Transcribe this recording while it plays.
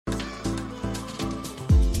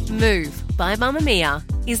Move by Mamamia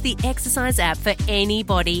is the exercise app for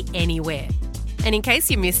anybody, anywhere. And in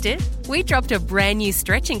case you missed it, we dropped a brand new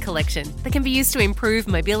stretching collection that can be used to improve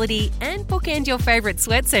mobility and bookend your favourite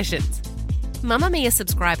sweat sessions. Mamamia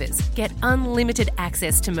subscribers get unlimited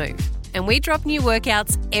access to Move, and we drop new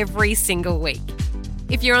workouts every single week.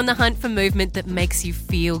 If you're on the hunt for movement that makes you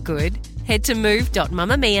feel good, head to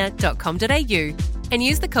move.mamamia.com.au and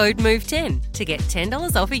use the code MOVE10 to get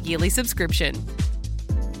 $10 off a yearly subscription.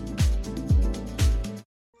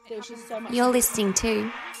 You're listening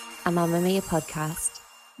to a Mamamia podcast.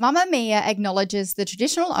 Mamamia acknowledges the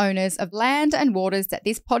traditional owners of land and waters that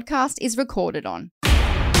this podcast is recorded on.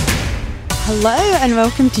 Hello and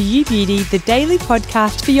welcome to You Beauty, the daily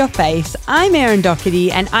podcast for your face. I'm Erin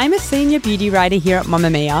Doherty and I'm a senior beauty writer here at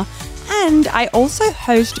Mamamia. And I also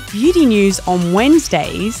host beauty news on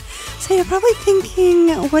Wednesdays. So you're probably thinking,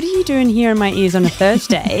 what are you doing here in my ears on a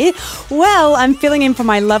Thursday? Well, I'm filling in for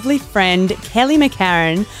my lovely friend, Kelly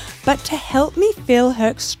McCarran. But to help me fill her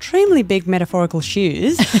extremely big metaphorical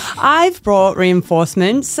shoes, I've brought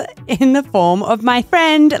reinforcements in the form of my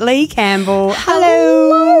friend, Lee Campbell.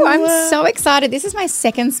 Hello. I'm so excited. This is my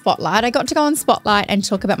second Spotlight. I got to go on Spotlight and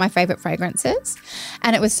talk about my favourite fragrances,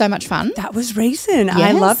 and it was so much fun. That was recent. Yes,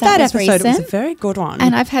 I love that episode. Recent. It was a very good one.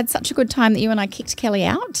 And I've had such a good time that you and I kicked Kelly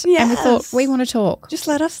out. Yes. And we thought, we want to talk. Just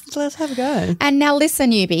let us have a go. And now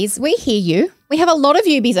listen, newbies, we hear you. We have a lot of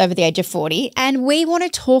newbies over the age of 40, and we want to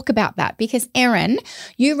talk about that because, Erin,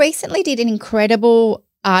 you recently did an incredible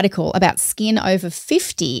article about skin over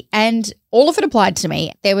 50, and all of it applied to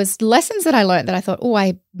me. There was lessons that I learned that I thought, oh,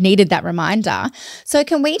 I needed that reminder. So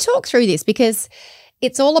can we talk through this? Because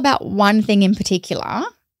it's all about one thing in particular,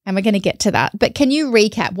 and we're going to get to that. But can you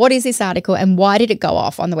recap, what is this article and why did it go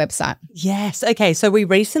off on the website? Yes. Okay. So we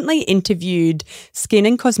recently interviewed skin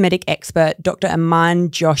and cosmetic expert Dr. Aman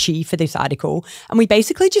Joshi for this article. And we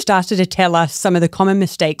basically just asked her to tell us some of the common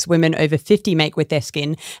mistakes women over 50 make with their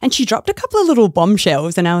skin. And she dropped a couple of little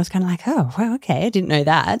bombshells and I was kind of like, oh, well, okay, I didn't know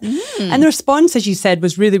that. And the response, as you said,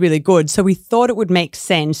 was really, really good. So we thought it would make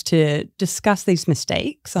sense to discuss these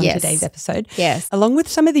mistakes on today's episode. Yes. Along with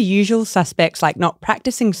some of the usual suspects like not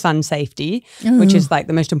practicing sun safety, which is like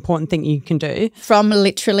the most important thing you can do. From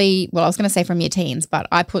literally, well, I was going to say from your teens, but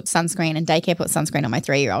I put sunscreen and daycare puts sunscreen on my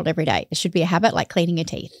 3-year-old every day. It should be a habit like cleaning your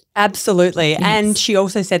teeth. Absolutely. Yes. And she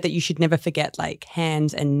also said that you should never forget like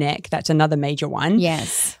hands and neck. That's another major one.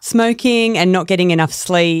 Yes. Smoking and not getting enough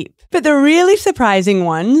sleep. But the really surprising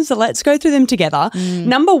ones, let's go through them together.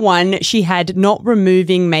 Number 1, she had not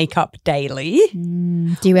removing makeup daily.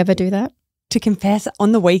 Do you ever do that? To confess,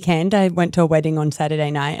 on the weekend, I went to a wedding on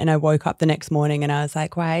Saturday night and I woke up the next morning and I was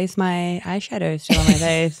like, why is my eyeshadow still on my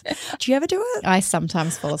face? Do you ever do it? I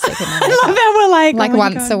sometimes fall asleep in my makeup. I love how we're like oh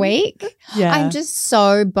once a week. Yeah. I'm just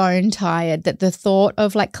so bone tired that the thought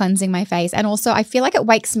of like cleansing my face, and also I feel like it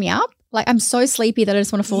wakes me up. Like I'm so sleepy that I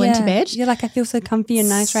just want to fall into bed. You're like, I feel so comfy and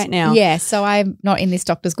nice right now. Yeah, so I'm not in this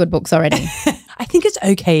doctor's good books already. I think it's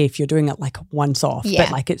okay if you're doing it like once off, Yeah.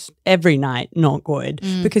 but like it's every night, not good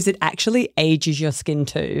because it actually ages your skin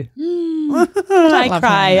too. I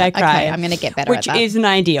cry. Okay, I'm going to get better which at that. isn't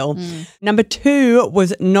ideal. Number 2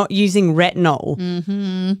 was not using retinol.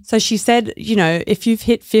 So she said, you know, if you've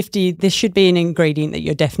hit 50, this should be an ingredient that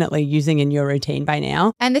you're definitely using in your routine by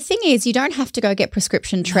now. And the thing is, you don't have to go get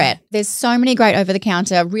prescription Tret. There's so many great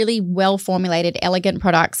over-the-counter, really well-formulated, elegant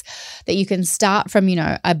products that you can start from, you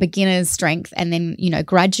know, a beginner's strength and then, you know,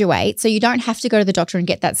 graduate. So you don't have to go to the doctor and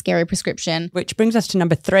get that scary prescription. Which brings us to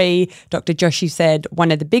number 3. Dr. Joshi said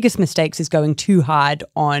one of the biggest mistakes is going too hard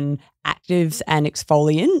on actives and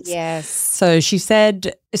exfoliants. Yes. So she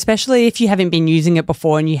said, especially if you haven't been using it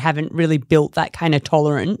before and you haven't really built that kind of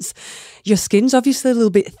tolerance, your skin's obviously a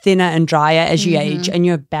little bit thinner and drier as you age and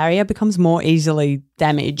your barrier becomes more easily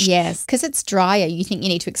damaged. Yes, because it's drier. You think you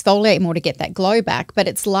need to exfoliate more to get that glow back, but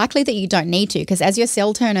it's likely that you don't need to because as your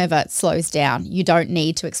cell turnover slows down, you don't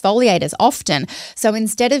need to exfoliate as often. So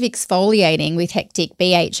instead of exfoliating with hectic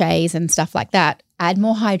BHAs and stuff like that, add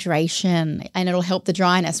more hydration and it'll help the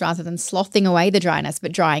dryness rather than sloughing away the dryness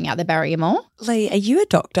but drying out the barrier more. Lee, are you a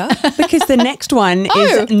doctor? Because the next one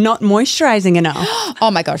is not moisturising enough.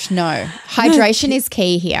 Oh my gosh, no. Hydration is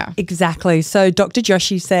key here. Exactly. So Dr.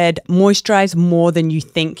 Joshi said moisturise more than you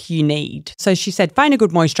think you need. So she said find a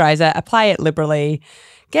good moisturiser, apply it liberally,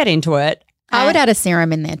 get into it. I would add a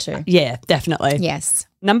serum in there too. Yeah, definitely. Yes.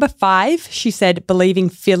 Number 5, she said believing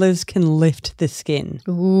fillers can lift the skin.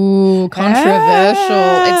 Ooh, controversial.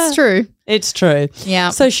 It's true. It's true. Yeah.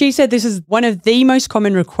 So she said this is one of the most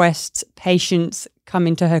common requests patients come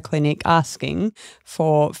into her clinic asking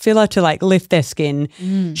for filler to like lift their skin.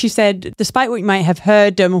 She said, despite what you might have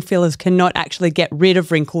heard, dermal fillers cannot actually get rid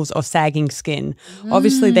of wrinkles or sagging skin.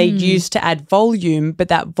 Obviously, they're used to add volume, but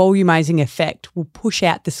that volumizing effect will push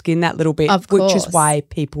out the skin that little bit, which is why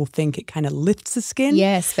people think it kind of lifts the skin.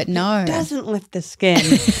 Yes, but no. It doesn't lift the skin.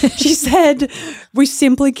 She said, we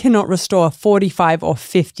simply cannot restore a 45 or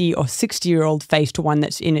 50 or 60-year-old face to one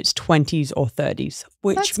that's in its 20s or 30s,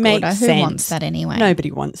 which That's makes good. sense. Who wants that anyway?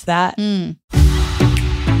 Nobody wants that.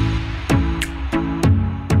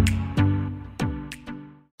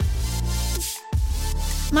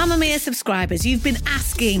 Mamamia subscribers, you've been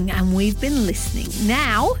asking and we've been listening.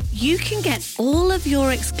 Now you can get all of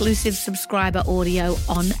your exclusive subscriber audio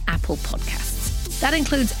on Apple Podcasts. That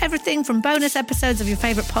includes everything from bonus episodes of your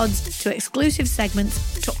favourite pods to exclusive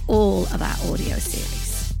segments to all of our audio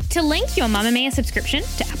series. To link your Mamamia subscription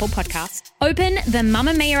to Apple Podcasts, open the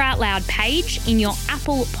Mamamia Out Loud page in your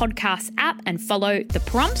Apple Podcasts app and follow the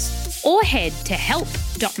prompts, or head to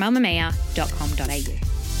help.mamamia.com.au.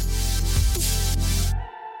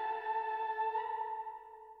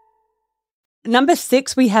 Number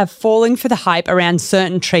 6, we have falling for the hype around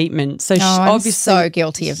certain treatments. So I'm obviously so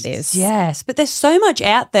guilty of this. Yes, but there's so much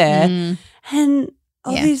out there and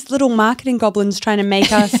all these little marketing goblins trying to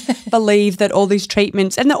make us believe that all these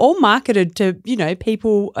treatments, and they're all marketed to,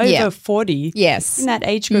 people over 40 Yes. in that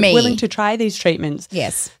age group willing to try these treatments.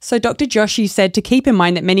 Yes. So Dr. Joshi said to keep in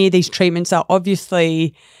mind that many of these treatments are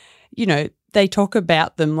obviously, they talk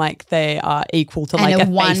about them like they are equal to like a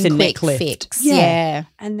face and neck lift. Fix. Yeah.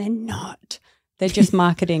 And they're not. They're just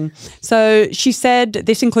marketing. So she said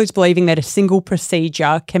this includes believing that a single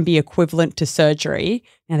procedure can be equivalent to surgery.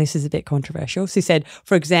 Now, this is a bit controversial. She said,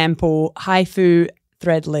 for example, HIFU,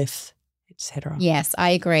 thread lifts, etc. Yes, I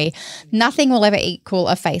agree. Nothing will ever equal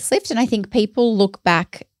a facelift. And I think people look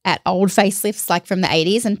back at old facelifts like from the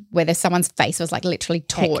 80s and whether someone's face was like literally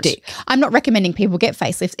torched. Hectic. I'm not recommending people get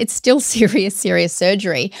facelifts. It's still serious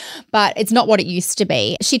surgery, but it's not what it used to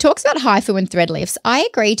be. She talks about HIFU and thread lifts. I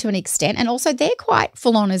agree to an extent, and also they're quite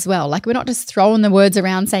full on as well. Like we're not just throwing the words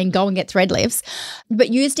around saying go and get thread lifts, but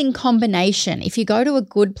used in combination. If you go to a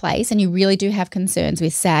good place and you really do have concerns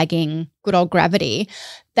with sagging, good old gravity,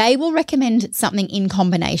 they will recommend something in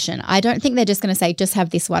combination. I don't think they're just going to say, just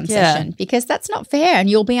have this one session, because that's not fair and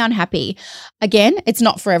you'll be unhappy. Again, it's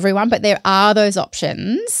not for everyone, but there are those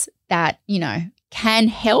options that, can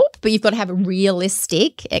help, but you've got to have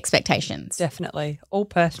realistic expectations. Definitely. All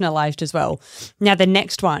personalised as well. Now, the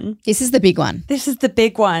next one. This is the big one. This is the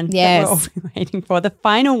big one Yes. that we're all waiting for. The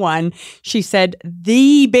final one, she said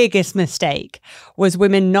the biggest mistake was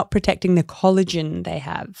women not protecting the collagen they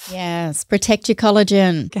have. Yes, protect your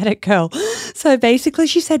collagen. Get it, girl. So basically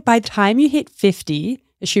she said by the time you hit 50,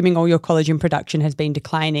 assuming all your collagen production has been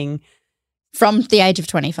declining, From the age of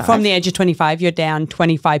 25. from the age of 25, you're down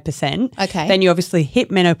 25%. Okay. Then you obviously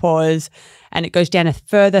hit menopause and it goes down a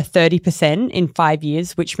further 30% in 5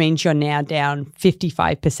 years, which means you're now down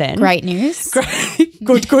 55%. Great news. Great.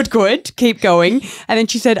 Good. Keep going. And then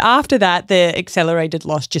she said after that, the accelerated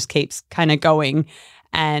loss just keeps kind of going.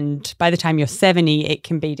 And by the time you're 70, it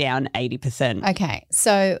can be down 80%. Okay,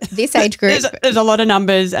 so this age group, There's a lot of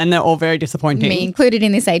numbers and they're all very disappointing. me included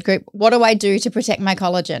in this age group, what do I do to protect my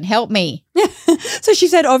collagen? Help me. So she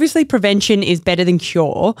said obviously prevention is better than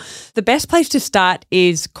cure. The best place to start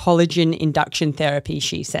is collagen induction therapy,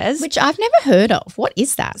 she says. Which I've never heard of. What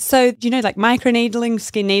is that? So, like microneedling,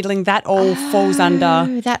 skin needling, that all falls under.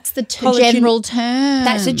 Oh, that's the collagen. general term.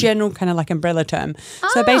 That's a general kind of like umbrella term.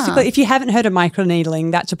 So basically, if you haven't heard of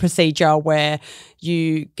microneedling, that's a procedure where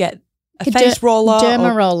you get a face roller.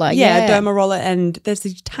 Derma roller, yeah. A derma roller. And there's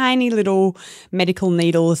these tiny little medical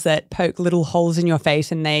needles that poke little holes in your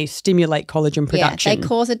face and they stimulate collagen production. Yeah, they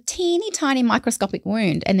cause a teeny tiny microscopic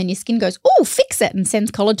wound and then your skin goes, oh, fix it, and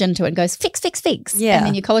sends collagen to it and goes, fix. Yeah. And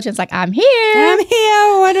then your collagen's like, I'm here.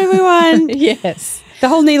 What do we want? Yes. The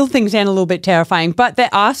whole needle thing sounds a little bit terrifying, but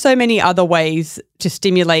there are so many other ways to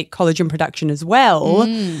stimulate collagen production as well.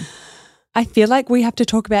 I feel like we have to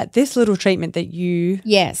talk about this little treatment that you...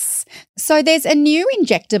 Yes. So there's a new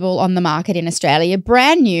injectable on the market in Australia,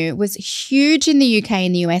 brand new, was huge in the UK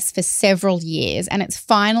and the US for several years, and it's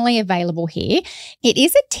finally available here. It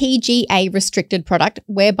is a TGA restricted product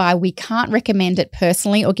whereby we can't recommend it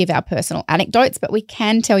personally or give our personal anecdotes, but we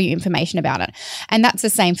can tell you information about it. And that's the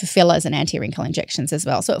same for fillers and anti-wrinkle injections as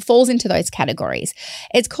well. So it falls into those categories.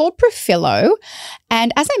 It's called Profhilo,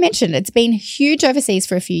 and as I mentioned, it's been huge overseas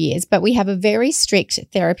for a few years, but we have a very strict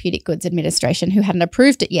Therapeutic Goods Administration who hadn't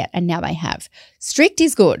approved it yet, and now they have. Strict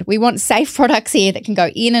is good. We want safe products here that can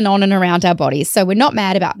go in and on and around our bodies, so we're not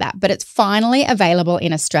mad about that, but it's finally available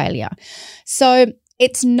in Australia. So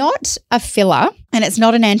It's not a filler and it's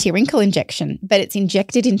not an anti-wrinkle injection, but it's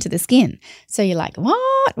injected into the skin. So you're like,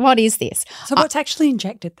 what? What is this? So what's actually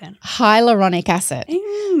injected then? Hyaluronic acid.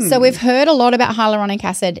 So we've heard a lot about hyaluronic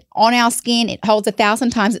acid on our skin. It holds 1,000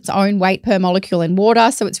 times its own weight per molecule in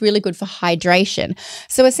water, so it's really good for hydration.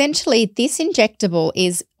 So essentially, this injectable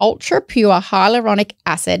is ultra pure hyaluronic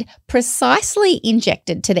acid precisely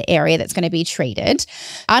injected to the area that's going to be treated.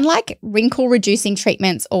 Unlike wrinkle-reducing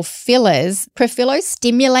treatments or fillers, Profilo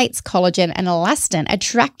stimulates collagen and elastin,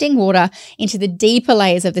 attracting water into the deeper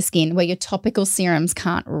layers of the skin where your topical serums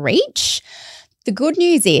can't reach. The good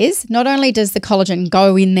news is not only does the collagen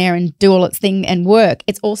go in there and do all its thing and work,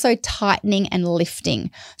 it's also tightening and lifting.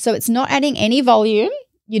 So it's not adding any volume.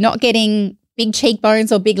 You're not getting big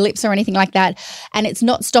cheekbones or big lips or anything like that. And it's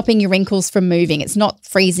not stopping your wrinkles from moving. It's not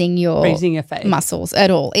freezing your face muscles at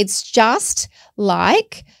all. It's just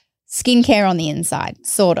like skincare on the inside,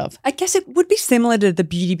 sort of. I guess it would be similar to the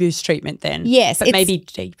Beauty Boost treatment then. Yes. But maybe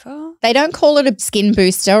deeper. They don't call it a skin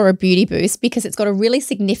booster or a beauty boost because it's got a really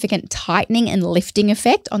significant tightening and lifting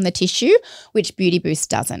effect on the tissue, which Beauty Boost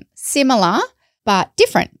doesn't. Similar, but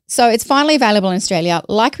different. So it's finally available in Australia.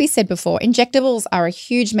 Like we said before, injectables are a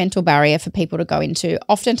huge mental barrier for people to go into.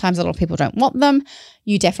 Oftentimes a lot of people don't want them.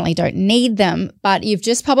 You definitely don't need them, but you've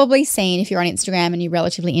just probably seen, if you're on Instagram and you're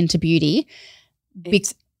relatively into beauty,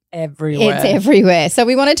 it's everywhere. It's everywhere. So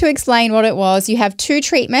we wanted to explain what it was. You have 2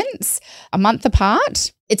 treatments a month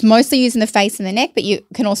apart. It's mostly used in the face and the neck, but you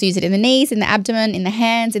can also use it in the knees, in the abdomen, in the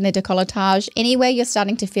hands, in the décolletage, anywhere you're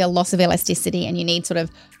starting to feel loss of elasticity and you need sort of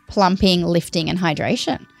plumping, lifting and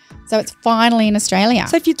hydration. So it's finally in Australia.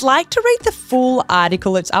 So if you'd like to read the full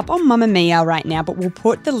article, it's up on Mamamia right now, but we'll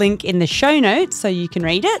put the link in the show notes so you can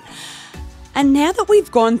read it. And now that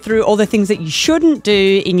we've gone through all the things that you shouldn't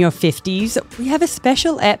do in your 50s, we have a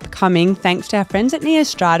special ep coming thanks to our friends at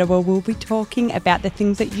Neostrata where we'll be talking about the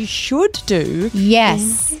things that you should do.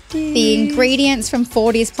 Yes, the ingredients from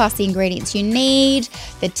 40s plus, the ingredients you need,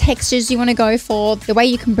 the textures you want to go for, the way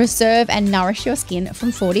you can preserve and nourish your skin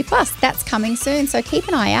from 40 plus. That's coming soon, so keep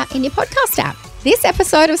an eye out in your podcast app. This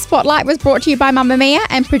episode of Spotlight was brought to you by Mamamia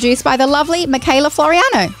and produced by the lovely Michaela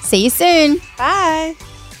Floriano. See you soon. Bye.